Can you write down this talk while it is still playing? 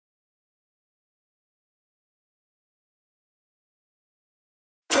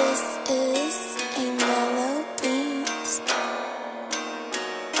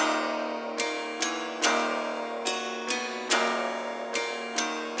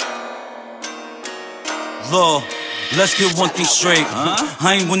Lord, let's get one thing straight.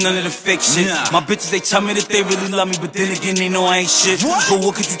 I ain't with none of the fake shit. My bitches, they tell me that they really love me, but then again, they know I ain't shit. But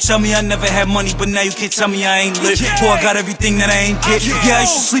what could you tell me? I never had money, but now you can't tell me I ain't lit. Boy, I got everything that I ain't get. Yeah, I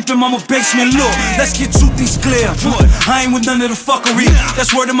used to sleep in mama basement. Look, let's get two things clear. I ain't with none of the fuckery.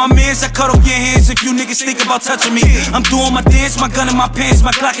 That's word of my mans. I cut off your hands if you niggas think about touching me. I'm doing my dance, my gun in my pants,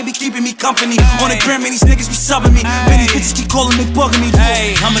 my Glock can be keeping me company. On the gram, man, these niggas be subbing me. Man, these bitches keep calling me, bugging me.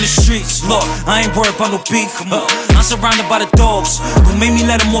 Hey, I'm in the streets. Look, I ain't worried about no beef. I'm surrounded by the dogs who made me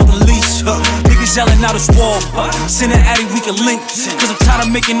let them off the leash. Niggas yelling out his wall. Send an addy, we can link. Cause I'm tired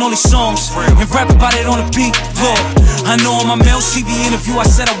of making all these songs and rap about it on the beat. Look, I know on my Mel TV interview I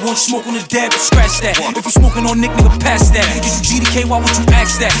said I won't smoke on the dead, but scratch that. If you smoking on Nick, nigga, pass that. Is you GDK, why would you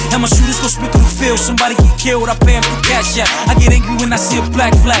ask that? And my shooters go spit through the field. Somebody get killed, I pay him through cash out. I get angry when I see a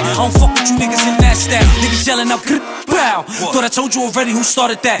black flag. I don't fuck with you niggas in that stat. Niggas yelling out, pow. Thought I told you already who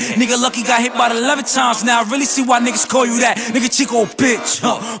started that. Nigga Lucky got hit about 11 times. Now I really see why niggas call you that. Nigga Chico a bitch.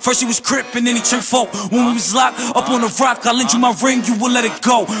 First he was Crip and then he turned folk. When we was locked up on the rock, I lent you my ring, you will let it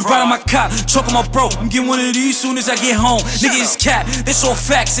go. Ride on my cop, choking my bro. I'm getting one of these soon as I get home. Nigga is cap, this all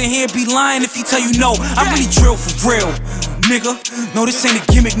facts, and he'll be lying if he tell you no. I really drill for real, nigga. No, this ain't a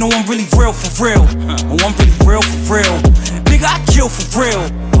gimmick. No, I'm really real for real. No, I'm really real for real. Nigga, I kill for real.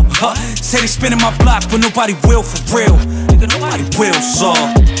 Say they spinning my block, but nobody will for real. Nigga, nobody will, so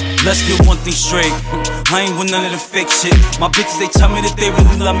let's get one thing straight. I ain't with none of the fake shit. My bitches, they tell me that they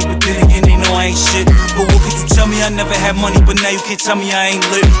really love me, but then again, they know I ain't shit. But what could you tell me? I never had money, but now you can't tell me I ain't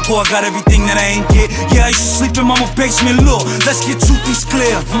lit. Boy, I got everything that I ain't get. Yeah, I used to sleep in mama basement. Look, let's get two things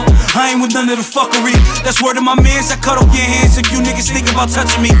clear. I ain't with none of the fuckery. That's word of my mans. I cut off your hands if you niggas think about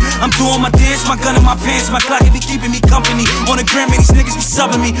touching me. I'm doing my dance, my gun in my pants, my Glock can be keeping me company. On the gram, man, these niggas be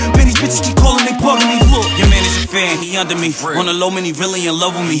subbing me. Man, these bitches keep calling, they bugging me. Look, your man is a fan, he under me. On the low, man, he really in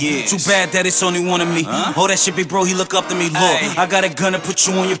love with me. Too bad that it's only one of me. Oh, that shit, big bro, he look up to me. Look, I got a gun to put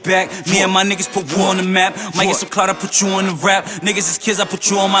you on your back. Me and my niggas put war on the map. Might get some clout, I put you on the rap. Niggas is kids, I put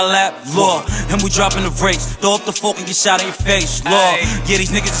you on my lap. Look, and we dropping the brakes. Throw up the fork and get shot in your face. Look, yeah,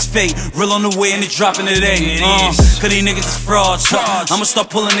 these niggas is fake. Real on the way and they dropping today. Cause these niggas is frauds. I'ma start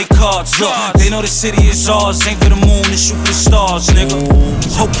pulling their cards. Look, they know the city is ours. Ain't for the moon and shoot for the stars, nigga.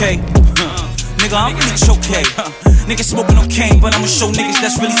 Okay. Nigga, I'm really okay. Niggas smoking on cane, but I'ma show niggas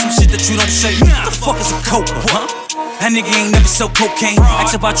that's really some shit that you don't say. What the fuck is a coke, That nigga ain't never sell cocaine.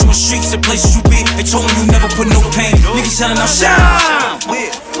 Ask about you in streets and places you be. They told me you never put no pain. Niggas telling out shine.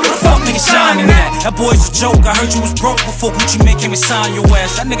 Where the fuck niggas shining at? That boy's a joke. I heard you was broke before Gucci Mane came and signed your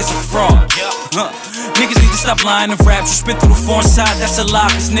ass. That nigga's a fraud. Niggas need to stop lying and rap. You spit through the foreign side, that's a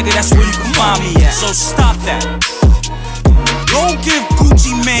lie. Cause nigga, that's where you can find me at. So stop that. Don't give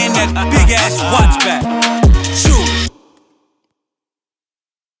Gucci Mane that big ass watch back. Shoot.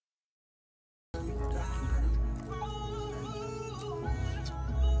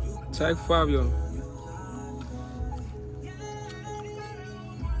 Tag Fabio.